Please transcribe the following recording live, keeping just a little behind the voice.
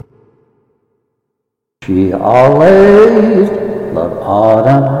She always loved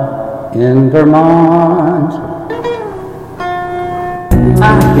autumn in Vermont.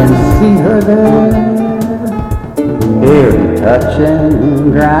 I can see her there, barely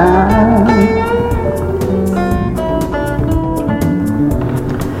touching ground.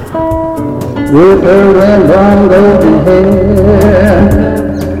 With her wind-blown golden hair,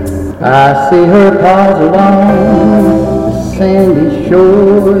 I see her pause along the sandy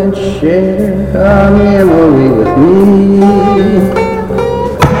shore and share a memory with me.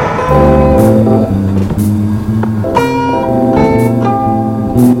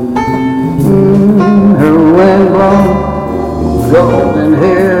 Her wind-blown golden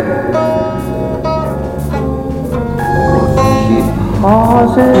hair, she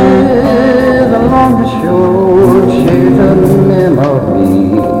pauses along the shore, shares a memory.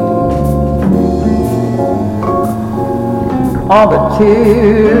 All the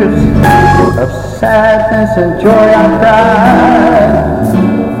tears of sadness and joy I cried,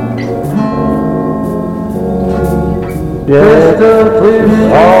 just a clear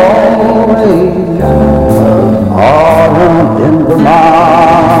always of autumn in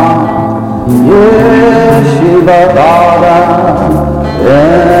Vermont. Yes, she loved autumn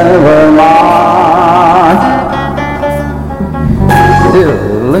in Vermont. Still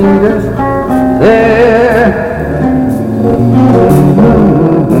lingers there.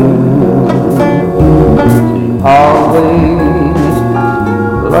 She always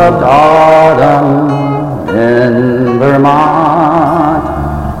loved autumn in Vermont.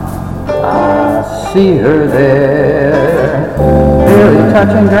 I see her there, barely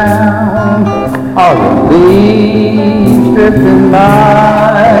touching ground. All the leaves drifting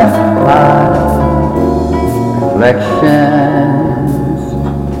by, reflections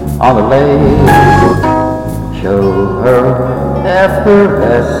on the lake show her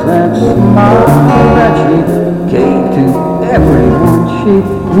effervescent smile that she gave to everyone she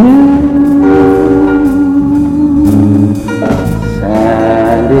knew.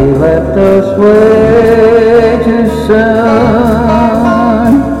 Sandy left us way too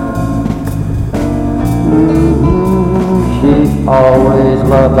soon. She always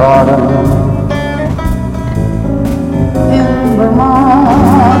loved autumn in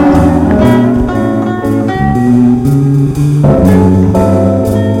Vermont.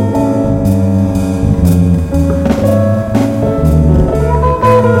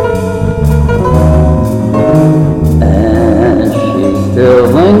 Still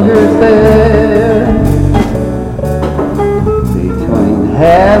lingers there between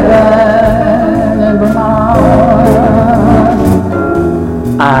heaven and Vermont.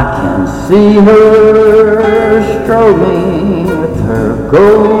 I can see her strolling with her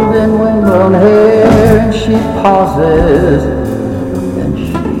golden wind-blown hair, and she pauses and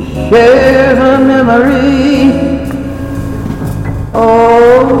she shares a memory. Oh,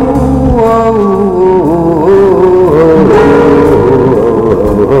 oh, oh.